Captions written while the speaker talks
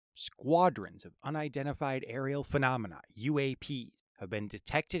Squadrons of unidentified aerial phenomena, UAPs, have been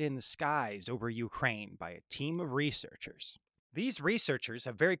detected in the skies over Ukraine by a team of researchers. These researchers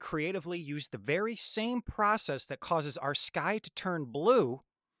have very creatively used the very same process that causes our sky to turn blue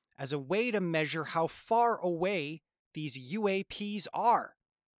as a way to measure how far away these UAPs are.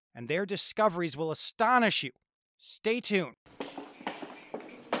 And their discoveries will astonish you. Stay tuned.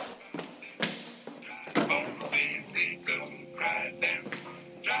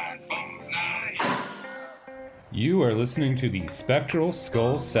 You are listening to the Spectral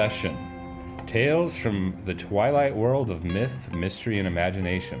Skull Session, tales from the twilight world of myth, mystery, and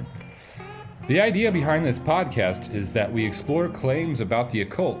imagination. The idea behind this podcast is that we explore claims about the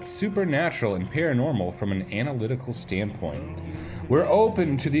occult, supernatural, and paranormal from an analytical standpoint. We're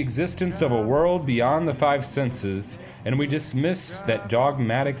open to the existence of a world beyond the five senses, and we dismiss that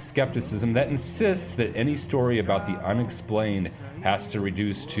dogmatic skepticism that insists that any story about the unexplained has to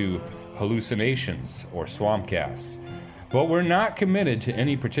reduce to hallucinations or swamp gas. But we're not committed to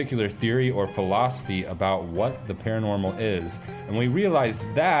any particular theory or philosophy about what the paranormal is, and we realize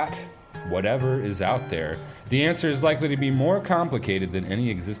that, whatever is out there, the answer is likely to be more complicated than any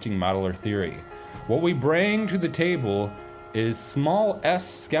existing model or theory. What we bring to the table is small s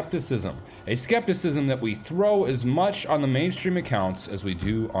skepticism, a skepticism that we throw as much on the mainstream accounts as we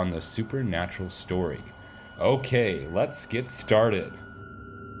do on the supernatural story. Okay, let's get started.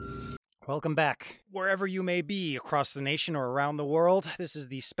 Welcome back. Wherever you may be across the nation or around the world, this is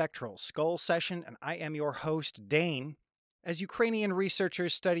the Spectral Skull Session, and I am your host, Dane. As Ukrainian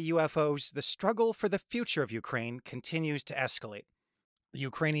researchers study UFOs, the struggle for the future of Ukraine continues to escalate. The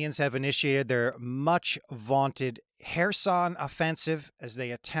Ukrainians have initiated their much-vaunted Kherson offensive as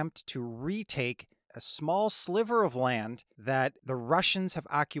they attempt to retake a small sliver of land that the Russians have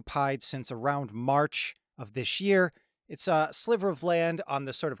occupied since around March of this year. It's a sliver of land on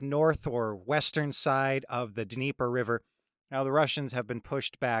the sort of north or western side of the Dnieper River. Now, the Russians have been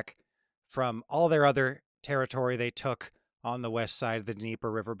pushed back from all their other territory they took on the west side of the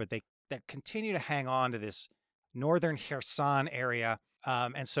Dnieper River, but they continue to hang on to this northern Kherson area.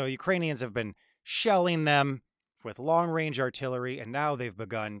 And so Ukrainians have been shelling them with long-range artillery, and now they've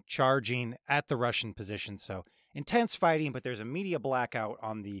begun charging at the Russian position. So intense fighting, but there's a media blackout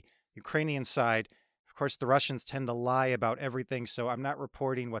on the Ukrainian side. Of course, the Russians tend to lie about everything, so I'm not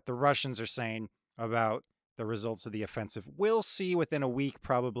reporting what the Russians are saying about the results of the offensive. We'll see within a week,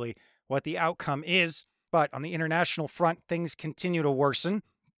 probably, what the outcome is. But on the international front, things continue to worsen.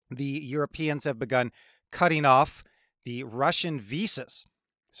 The Europeans have begun cutting off the Russian visas.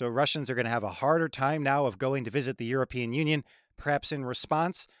 So Russians are going to have a harder time now of going to visit the European Union. Perhaps in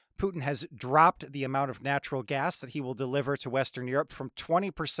response, Putin has dropped the amount of natural gas that he will deliver to Western Europe from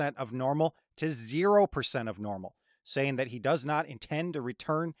 20% of normal to 0% of normal, saying that he does not intend to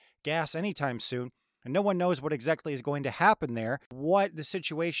return gas anytime soon. And no one knows what exactly is going to happen there, what the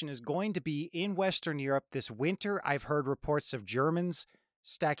situation is going to be in Western Europe this winter. I've heard reports of Germans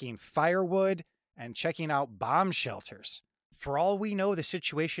stacking firewood and checking out bomb shelters. For all we know, the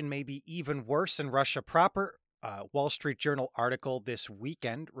situation may be even worse in Russia proper. Wall Street Journal article this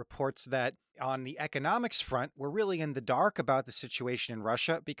weekend reports that on the economics front, we're really in the dark about the situation in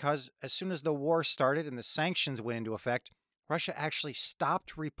Russia because as soon as the war started and the sanctions went into effect, Russia actually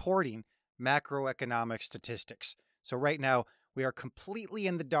stopped reporting macroeconomic statistics. So right now, we are completely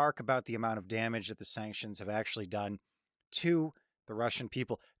in the dark about the amount of damage that the sanctions have actually done to the Russian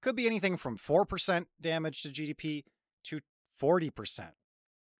people. Could be anything from 4% damage to GDP to 40%.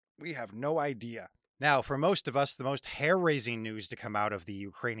 We have no idea. Now, for most of us, the most hair-raising news to come out of the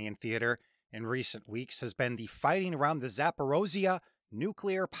Ukrainian theater in recent weeks has been the fighting around the Zaporozhye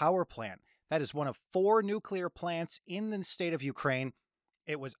nuclear power plant. That is one of 4 nuclear plants in the state of Ukraine.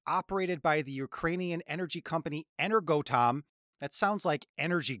 It was operated by the Ukrainian energy company Energoatom. That sounds like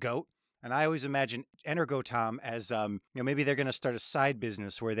Energy Goat. And I always imagine Energoatom as, maybe they're going to start a side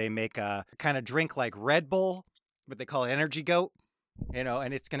business where they make a kind of drink like Red Bull, but they call it Energy Goat.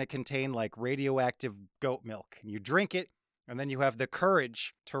 And it's going to contain like radioactive goat milk. And you drink it, and then you have the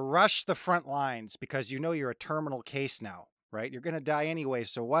courage to rush the front lines because you know you're a terminal case now, right? You're going to die anyway,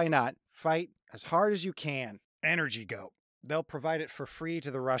 so why not fight as hard as you can? Energy Goat. They'll provide it for free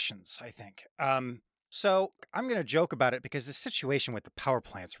to the Russians, I think. So I'm going to joke about it because the situation with the power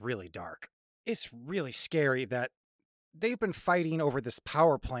plant's really dark. It's really scary that they've been fighting over this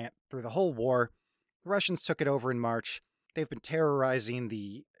power plant through the whole war. The Russians took it over in March. They've been terrorizing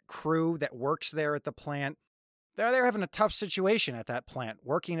the crew that works there at the plant. They're having a tough situation at that plant,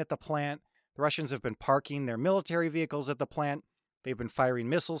 working at the plant. The Russians have been parking their military vehicles at the plant. They've been firing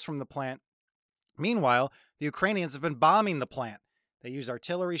missiles from the plant. Meanwhile, the Ukrainians have been bombing the plant. They use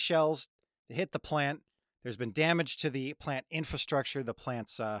artillery shells to hit the plant. There's been damage to the plant infrastructure, the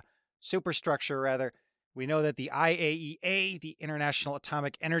plant's superstructure, rather. We know that the IAEA, the International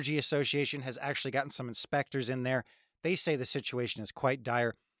Atomic Energy Association, has actually gotten some inspectors in there. They say the situation is quite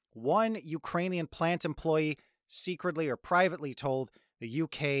dire. One Ukrainian plant employee secretly or privately told the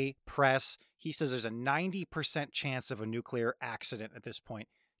UK press, he says there's a 90% chance of a nuclear accident at this point,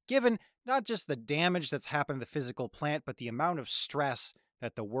 given not just the damage that's happened to the physical plant, but the amount of stress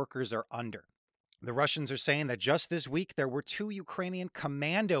that the workers are under. The Russians are saying that just this week there were 2 Ukrainian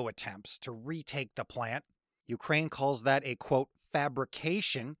commando attempts to retake the plant. Ukraine calls that a, quote,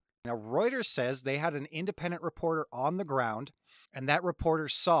 fabrication. Now, Reuters says they had an independent reporter on the ground, and that reporter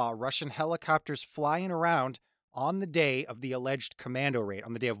saw Russian helicopters flying around on the day of the alleged commando raid,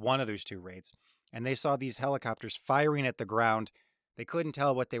 on the day of one of those 2 raids. And they saw these helicopters firing at the ground. They couldn't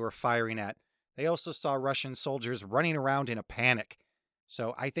tell what they were firing at. They also saw Russian soldiers running around in a panic.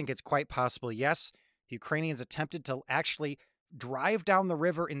 So I think it's quite possible, yes, the Ukrainians attempted to actually drive down the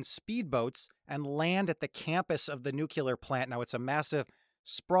river in speedboats and land at the campus of the nuclear plant. Now, it's a massive,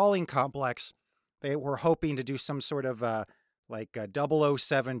 sprawling complex. They were hoping to do some sort of like a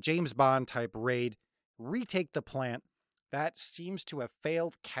 007 James Bond type raid, retake the plant. That seems to have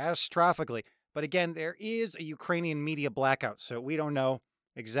failed catastrophically. But again, there is a Ukrainian media blackout, so we don't know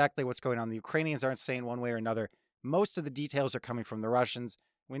exactly what's going on. The Ukrainians aren't saying one way or another. Most of the details are coming from the Russians.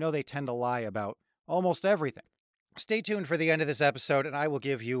 We know they tend to lie about almost everything. Stay tuned for the end of this episode, and I will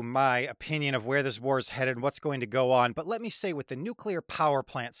give you my opinion of where this war is headed and what's going to go on. But let me say, with the nuclear power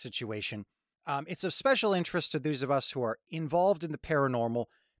plant situation, it's of special interest to those of us who are involved in the paranormal,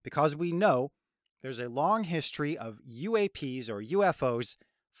 because we know there's a long history of UAPs or UFOs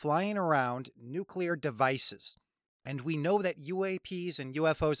flying around nuclear devices. And we know that UAPs and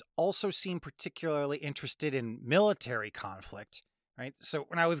UFOs also seem particularly interested in military conflict, right? So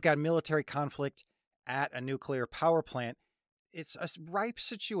now we've got military conflict at a nuclear power plant. It's a ripe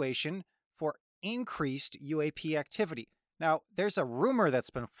situation for increased UAP activity. Now, there's a rumor that's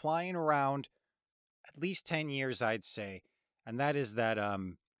been flying around at least 10 years, I'd say, and that is that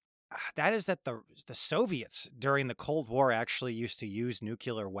the Soviets during the Cold War actually used to use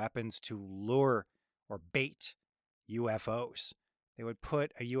nuclear weapons to lure or bait UFOs. They would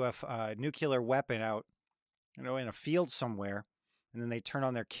put a nuclear weapon out, in a field somewhere, and then they turn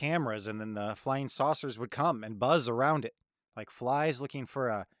on their cameras, and then the flying saucers would come and buzz around it like flies looking for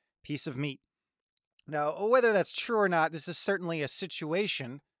a piece of meat. Now, whether that's true or not, this is certainly a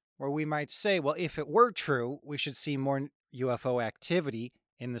situation where we might say, well, if it were true, we should see more UFO activity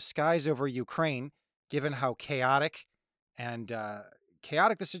in the skies over Ukraine, given how chaotic the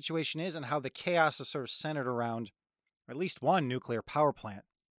situation is and how the chaos is sort of centered around at least one nuclear power plant.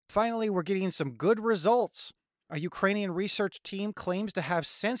 Finally, we're getting some good results. A Ukrainian research team claims to have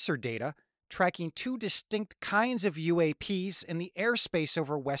sensor data tracking 2 distinct kinds of UAPs in the airspace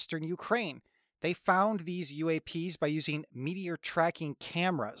over western Ukraine. They found these UAPs by using meteor tracking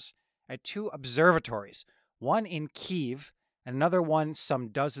cameras at 2 observatories, one in Kyiv and another one some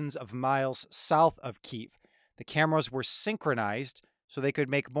dozens of miles south of Kyiv. The cameras were synchronized so they could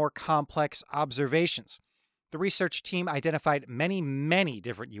make more complex observations. The research team identified many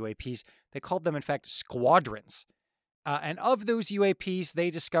different UAPs. They called them, in fact, squadrons. And of those UAPs, they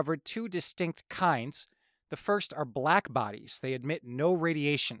discovered 2 distinct kinds. The first are black bodies. They emit no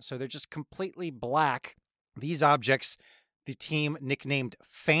radiation, so they're just completely black. These objects, the team nicknamed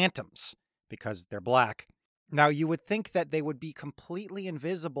phantoms because they're black. Now, you would think that they would be completely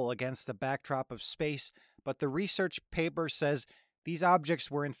invisible against the backdrop of space, but the research paper says these objects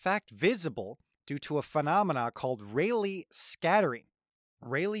were in fact visible due to a phenomena called Rayleigh scattering.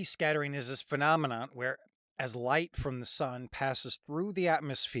 Rayleigh scattering is this phenomenon where, as light from the sun passes through the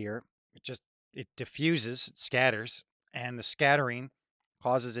atmosphere, it diffuses, it scatters, and the scattering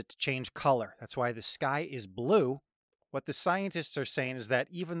causes it to change color. That's why the sky is blue. What the scientists are saying is that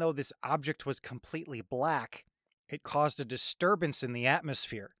even though this object was completely black, it caused a disturbance in the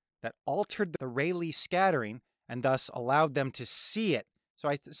atmosphere that altered the Rayleigh scattering and thus allowed them to see it. So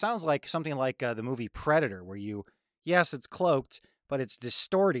it sounds like something like the movie Predator, where yes, it's cloaked, but it's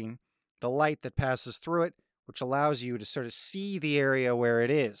distorting the light that passes through it, which allows you to sort of see the area where it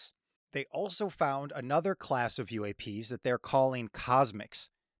is. They also found another class of UAPs that they're calling cosmics.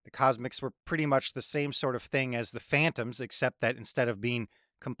 The cosmics were pretty much the same sort of thing as the phantoms, except that instead of being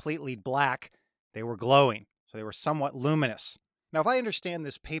completely black, they were glowing. So they were somewhat luminous. Now, if I understand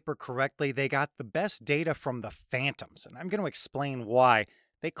this paper correctly, they got the best data from the phantoms, and I'm going to explain why.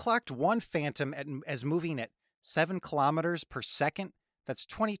 They clocked one phantom as moving at 7 kilometers per second. That's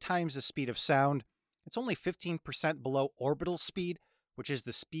 20 times the speed of sound. It's only 15% below orbital speed, which is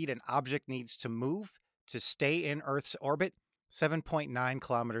the speed an object needs to move to stay in Earth's orbit, 7.9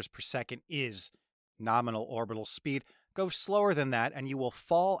 kilometers per second is nominal orbital speed. Go slower than that and you will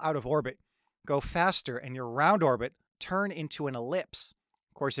fall out of orbit. Go faster and your round orbit turn into an ellipse.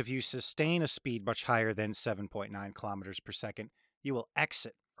 Of course, if you sustain a speed much higher than 7.9 kilometers per second, you will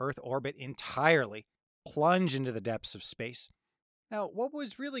exit Earth orbit entirely, plunge into the depths of space. Now, what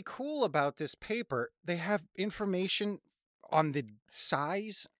was really cool about this paper, they have information on the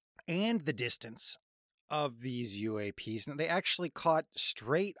size and the distance of these UAPs. And they actually caught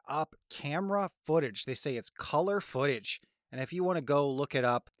straight up camera footage. They say it's color footage. And if you want to go look it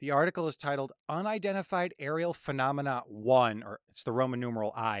up, the article is titled Unidentified Aerial Phenomena 1, or it's the Roman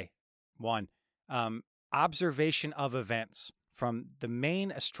numeral I, 1, Observation of Events from the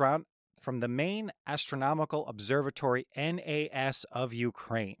main Astronomical Observatory NAS of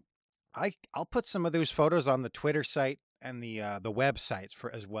Ukraine. I'll put some of those photos on the Twitter site and the websites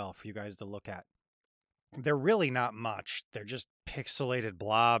as well for you guys to look at. They're really not much. They're just pixelated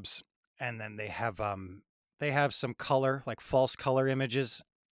blobs, and then they have some color, like false color images.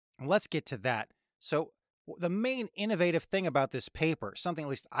 And let's get to that. So the main innovative thing about this paper, something at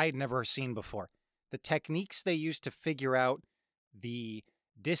least I'd never seen before, the techniques they use to figure out the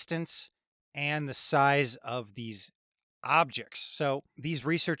distance and the size of these objects. So these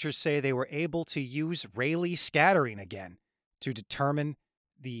researchers say they were able to use Rayleigh scattering again to determine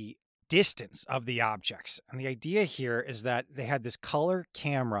the distance of the objects. And the idea here is that they had this color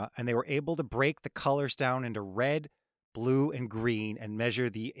camera and they were able to break the colors down into red, blue, and green and measure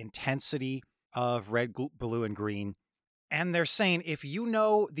the intensity of red, blue, and green. And they're saying if you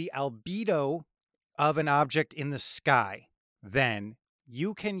know the albedo of an object in the sky, then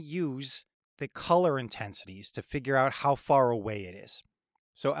you can use the color intensities to figure out how far away it is.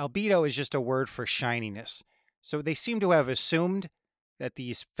 So albedo is just a word for shininess. So they seem to have assumed that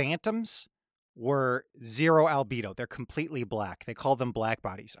these phantoms were zero albedo. They're completely black. They call them black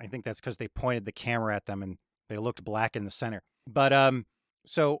bodies. I think that's because they pointed the camera at them and they looked black in the center. But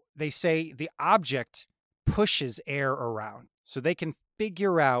so they say the object pushes air around. So they can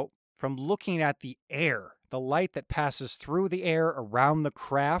figure out from looking at the air, the light that passes through the air around the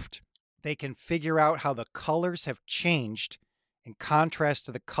craft, they can figure out how the colors have changed in contrast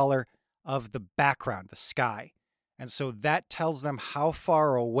to the color of the background, the sky. And so that tells them how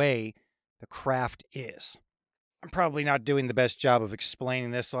far away the craft is. I'm probably not doing the best job of explaining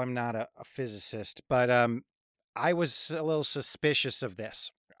this, so I'm not a physicist, but I was a little suspicious of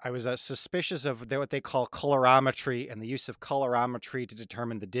this. I was suspicious of what they call colorimetry and the use of colorimetry to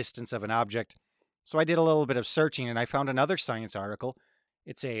determine the distance of an object. So I did a little bit of searching and I found another science article.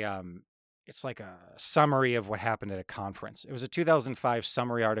 It's like a summary of what happened at a conference. It was a 2005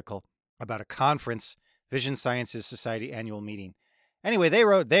 summary article about a conference, Vision Sciences Society annual meeting. Anyway, they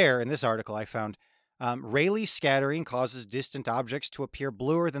wrote there in this article I found, Rayleigh scattering causes distant objects to appear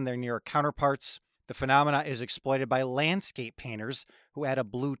bluer than their near counterparts. The phenomena is exploited by landscape painters who add a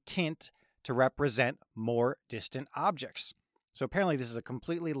blue tint to represent more distant objects. So apparently this is a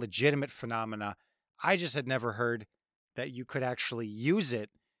completely legitimate phenomena. I just had never heard that you could actually use it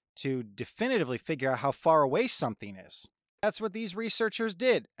to definitively figure out how far away something is. That's what these researchers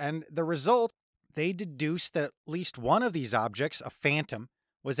did. And the result, they deduced that at least one of these objects, a phantom,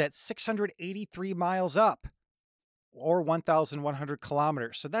 was at 683 miles up, or 1,100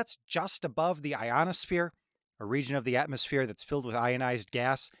 kilometers. So that's just above the ionosphere, a region of the atmosphere that's filled with ionized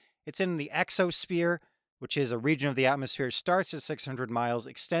gas. It's in the exosphere, which is a region of the atmosphere, starts at 600 miles,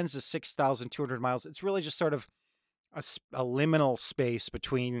 extends to 6,200 miles. It's really just sort of a liminal space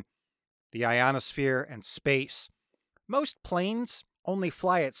between the ionosphere and space. Most planes only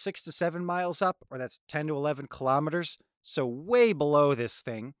fly at 6 to 7 miles up, or that's 10 to 11 kilometers, so way below this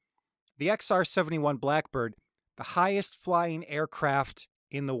thing. The XR-71 Blackbird, the highest flying aircraft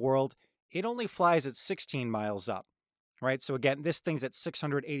in the world, it only flies at 16 miles up, right? So again, this thing's at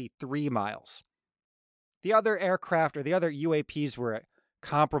 683 miles. The other aircraft, or the other UAPs, were at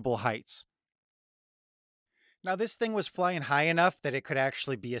comparable heights. Now, this thing was flying high enough that it could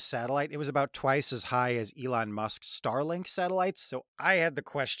actually be a satellite. It was about twice as high as Elon Musk's Starlink satellites. So I had the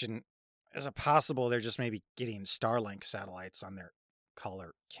question, is it possible they're just maybe getting Starlink satellites on their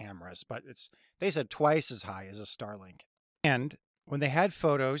color cameras? But they said twice as high as a Starlink. And when they had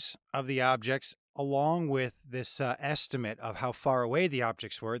photos of the objects, along with this estimate of how far away the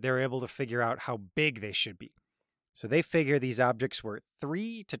objects were, they were able to figure out how big they should be. So they figure these objects were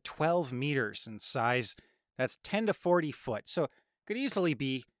 3 to 12 meters in size. That's 10 to 40 foot. So it could easily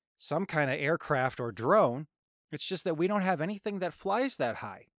be some kind of aircraft or drone. It's just that we don't have anything that flies that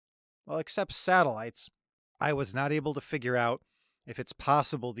high. Well, except satellites. I was not able to figure out if it's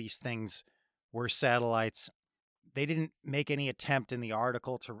possible these things were satellites. They didn't make any attempt in the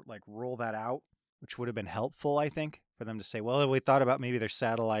article to rule that out, which would have been helpful, I think, for them to say, well, we thought about maybe they're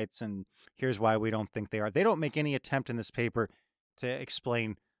satellites and here's why we don't think they are. They don't make any attempt in this paper to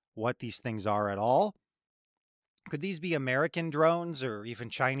explain what these things are at all. Could these be American drones or even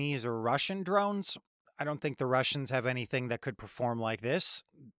Chinese or Russian drones? I don't think the Russians have anything that could perform like this,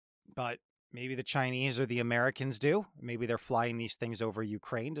 but maybe the Chinese or the Americans do. Maybe they're flying these things over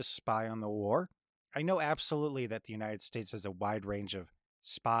Ukraine to spy on the war. I know absolutely that the United States has a wide range of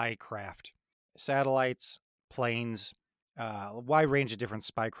spy craft, satellites, planes, a wide range of different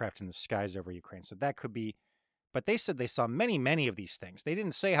spy craft in the skies over Ukraine. So that could be, but they said they saw many, many of these things. They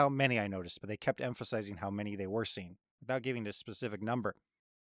didn't say how many I noticed, but they kept emphasizing how many they were seeing without giving a specific number.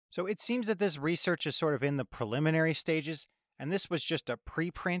 So it seems that this research is sort of in the preliminary stages, and this was just a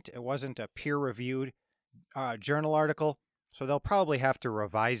preprint. It wasn't a peer-reviewed journal article, so they'll probably have to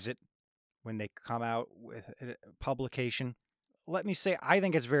revise it when they come out with a publication. Let me say, I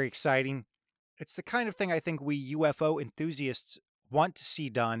think it's very exciting. It's the kind of thing I think we UFO enthusiasts want to see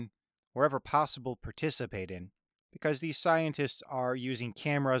done, wherever possible, participate in, because these scientists are using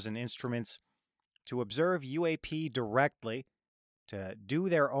cameras and instruments to observe UAP directly, to do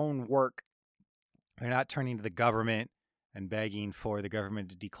their own work. They're not turning to the government and begging for the government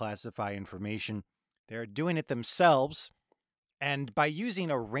to declassify information. They're doing it themselves, and by using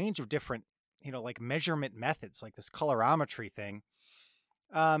a range of different measurement methods, like this colorimetry thing,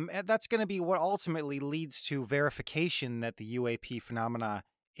 that's going to be what ultimately leads to verification that the UAP phenomena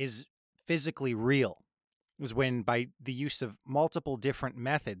is physically real. Is when, by the use of multiple different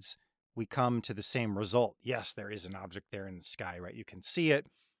methods, we come to the same result. Yes, there is an object there in the sky, right? You can see it,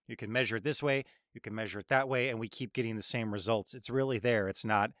 you can measure it this way, you can measure it that way, and we keep getting the same results. It's really there. It's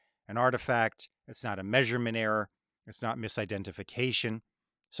not an artifact, it's not a measurement error, it's not misidentification.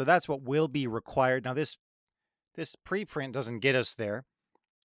 So that's what will be required. Now, this preprint doesn't get us there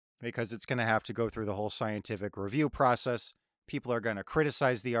because it's going to have to go through the whole scientific review process. People are going to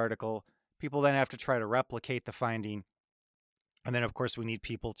criticize the article. People then have to try to replicate the finding. And then, of course, we need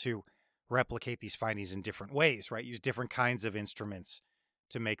people to replicate these findings in different ways, right? Use different kinds of instruments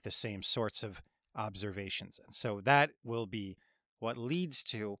to make the same sorts of observations. And so that will be what leads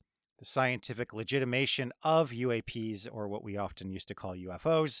to the scientific legitimation of UAPs, or what we often used to call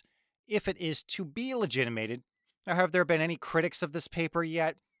UFOs, if it is to be legitimated. Now, have there been any critics of this paper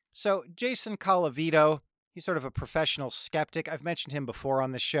yet? So Jason Colavito, he's sort of a professional skeptic. I've mentioned him before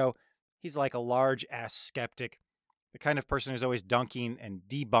on this show. He's like a large-ass skeptic, the kind of person who's always dunking and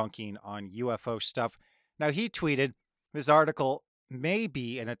debunking on UFO stuff. Now, he tweeted, this article may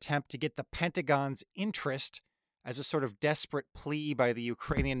be an attempt to get the Pentagon's interest as a sort of desperate plea by the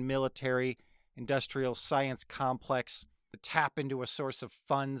Ukrainian military industrial science complex to tap into a source of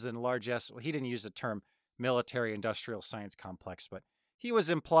funds and largesse. Well, he didn't use the term military industrial science complex, but he was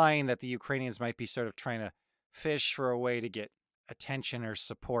implying that the Ukrainians might be sort of trying to fish for a way to get attention or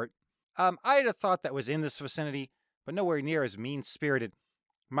support. I'd have thought that was in this vicinity, but nowhere near as mean-spirited.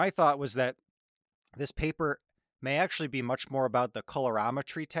 My thought was that this paper may actually be much more about the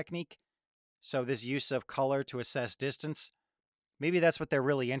colorimetry technique. So this use of color to assess distance, maybe that's what they're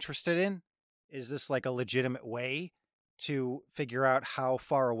really interested in. Is this like a legitimate way to figure out how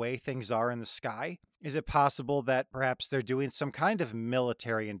far away things are in the sky? Is it possible that perhaps they're doing some kind of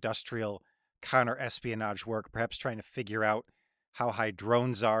military industrial counter-espionage work, perhaps trying to figure out how high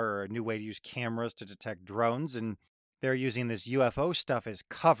drones are, or a new way to use cameras to detect drones, and they're using this UFO stuff as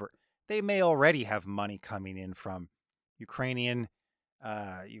cover? They may already have money coming in from Ukrainian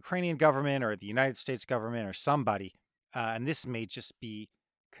government or the United States government or somebody, and this may just be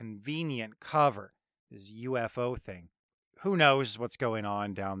convenient cover, this UFO thing. Who knows what's going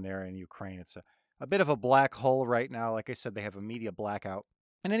on down there in Ukraine? It's a bit of a black hole right now. Like I said, they have a media blackout.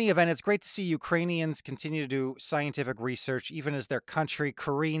 In any event, it's great to see Ukrainians continue to do scientific research, even as their country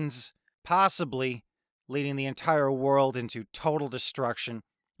careens, possibly leading the entire world into total destruction.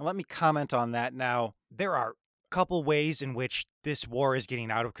 And let me comment on that now. There are a couple ways in which this war is getting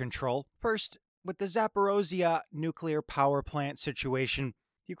out of control. First, with the Zaporozhye nuclear power plant situation,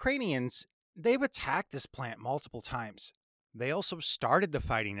 the Ukrainians, they've attacked this plant multiple times. They also started the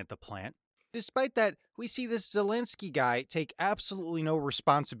fighting at the plant. Despite that, we see this Zelensky guy take absolutely no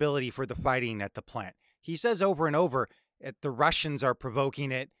responsibility for the fighting at the plant. He says over and over that the Russians are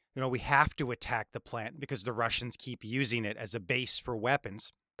provoking it. We have to attack the plant because the Russians keep using it as a base for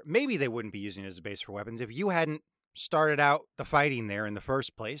weapons. Maybe they wouldn't be using it as a base for weapons if you hadn't started out the fighting there in the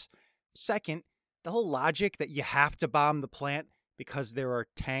first place. Second, the whole logic that you have to bomb the plant because there are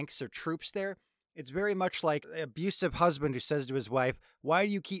tanks or troops there, It's very much like an abusive husband who says to his wife, "Why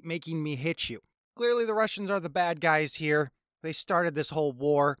do you keep making me hit you?" Clearly, the Russians are the bad guys here. They started this whole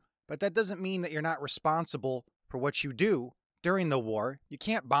war, but that doesn't mean that you're not responsible for what you do during the war. You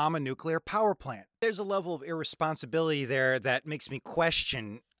can't bomb a nuclear power plant. There's a level of irresponsibility there that makes me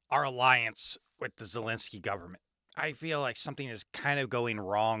question our alliance with the Zelensky government. I feel like something is kind of going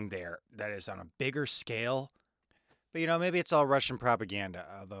wrong there that is on a bigger scale. But, maybe it's all Russian propaganda,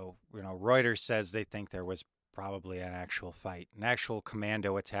 although, Reuters says they think there was probably an actual fight, an actual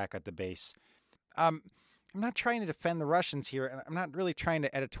commando attack at the base. I'm not trying to defend the Russians here, and I'm not really trying to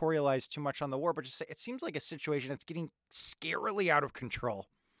editorialize too much on the war, but just say it seems like a situation that's getting scarily out of control.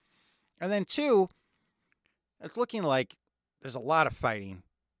 And then two, it's looking like there's a lot of fighting,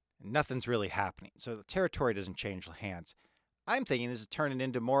 and nothing's really happening. So the territory doesn't change hands. I'm thinking this is turning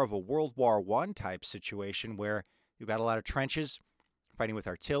into more of a World War I type situation where you've got a lot of trenches, fighting with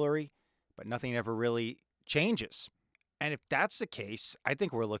artillery, but nothing ever really changes. And if that's the case, I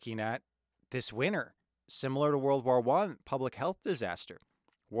think we're looking at this winter, similar to World War I, public health disaster.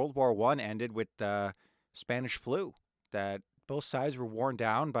 World War I ended with the Spanish flu, that both sides were worn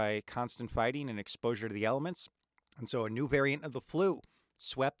down by constant fighting and exposure to the elements. And so a new variant of the flu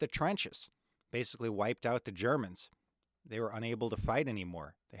swept the trenches, basically wiped out the Germans. They were unable to fight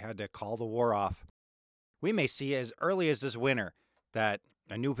anymore. They had to call the war off. We may see as early as this winter that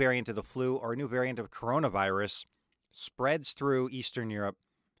a new variant of the flu or a new variant of coronavirus spreads through Eastern Europe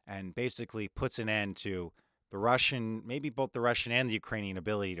and basically puts an end to the Russian, maybe both the Russian and the Ukrainian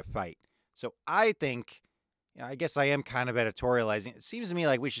ability to fight. So I think, I guess I am kind of editorializing. It seems to me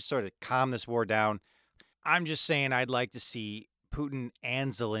like we should sort of calm this war down. I'm just saying I'd like to see Putin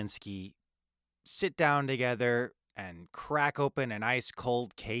and Zelensky sit down together and crack open an ice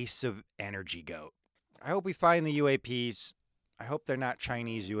cold case of Energy Goat. I hope we find the UAPs. I hope they're not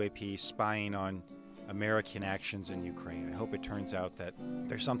Chinese UAPs spying on American actions in Ukraine. I hope it turns out that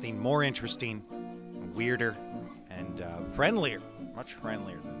there's something more interesting, weirder, and friendlier, much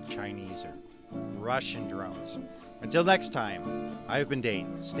friendlier than Chinese or Russian drones. Until next time, I've been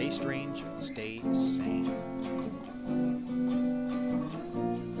Dane. Stay strange and stay sane.